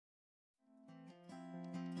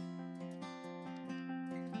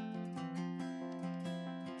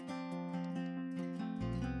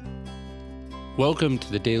Welcome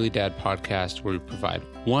to the Daily Dad Podcast, where we provide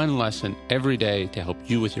one lesson every day to help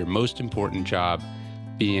you with your most important job,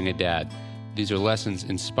 being a dad. These are lessons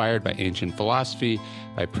inspired by ancient philosophy,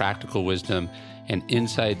 by practical wisdom, and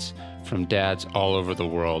insights from dads all over the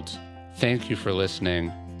world. Thank you for listening,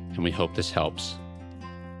 and we hope this helps.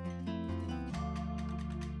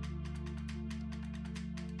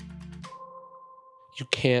 You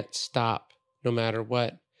can't stop, no matter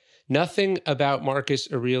what. Nothing about Marcus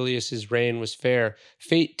Aurelius' reign was fair.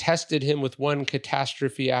 Fate tested him with one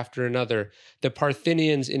catastrophe after another. The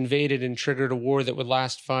Parthians invaded and triggered a war that would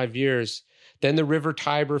last 5 years. Then the river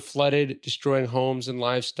Tiber flooded, destroying homes and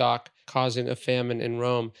livestock, causing a famine in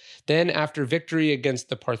Rome. Then, after victory against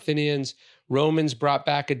the Parthians, Romans brought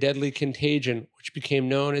back a deadly contagion, which became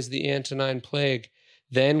known as the Antonine Plague.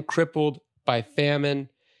 Then, crippled by famine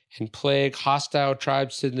and plague, hostile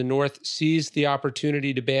tribes to the north seized the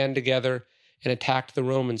opportunity to band together and attacked the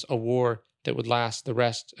Romans, a war that would last the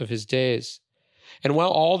rest of his days. And while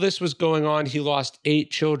all this was going on, he lost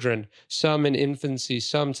 8 children, some in infancy,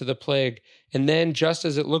 some to the plague. And then, just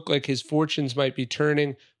as it looked like his fortunes might be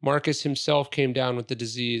turning, Marcus himself came down with the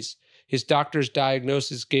disease. His doctor's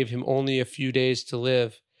diagnosis gave him only a few days to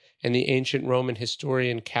live. And the ancient Roman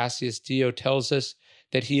historian Cassius Dio tells us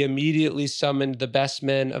that he immediately summoned the best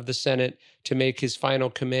men of the Senate to make his final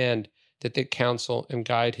command, that they counsel and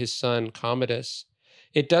guide his son Commodus.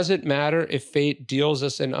 It doesn't matter if fate deals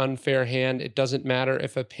us an unfair hand. It doesn't matter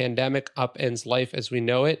if a pandemic upends life as we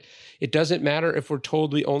know it. It doesn't matter if we're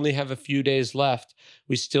told we only have a few days left.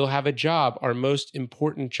 We still have a job, our most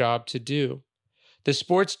important job to do. The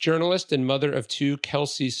sports journalist and mother of 2,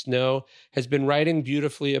 Kelsey Snow, has been writing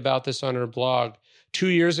beautifully about this on her blog. 2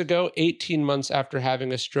 years ago, 18 months after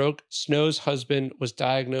having a stroke, Snow's husband was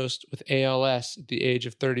diagnosed with ALS at the age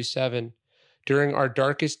of 37. During our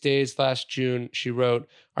darkest days last June, she wrote,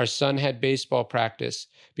 "Our son had baseball practice,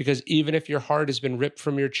 because even if your heart has been ripped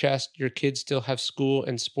from your chest, your kids still have school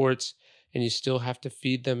and sports, and you still have to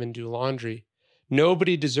feed them and do laundry."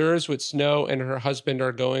 Nobody deserves what Snow and her husband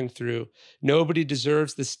are going through. Nobody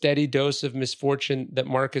deserves the steady dose of misfortune that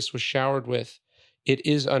Marcus was showered with. It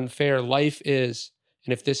is unfair. Life is.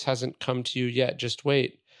 And if this hasn't come to you yet, just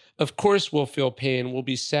wait. Of course we'll feel pain. We'll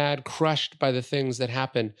be sad, crushed by the things that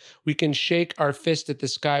happen. We can shake our fist at the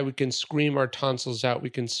sky. We can scream our tonsils out. We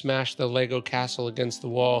can smash the Lego castle against the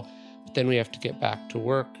wall. But then we have to get back to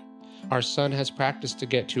work. Our son has practice to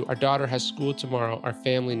get to. Our daughter has school tomorrow. Our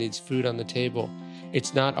family needs food on the table.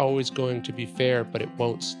 It's not always going to be fair, but it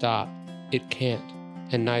won't stop. It can't,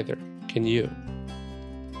 and neither can you.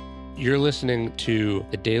 You're listening to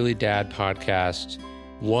the Daily Dad Podcast,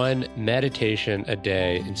 one meditation a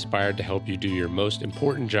day inspired to help you do your most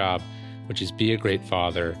important job, which is be a great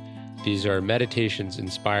father. These are meditations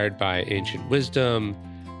inspired by ancient wisdom,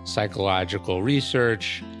 psychological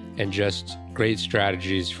research, and just great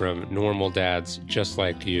strategies from normal dads just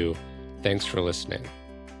like you. Thanks for listening.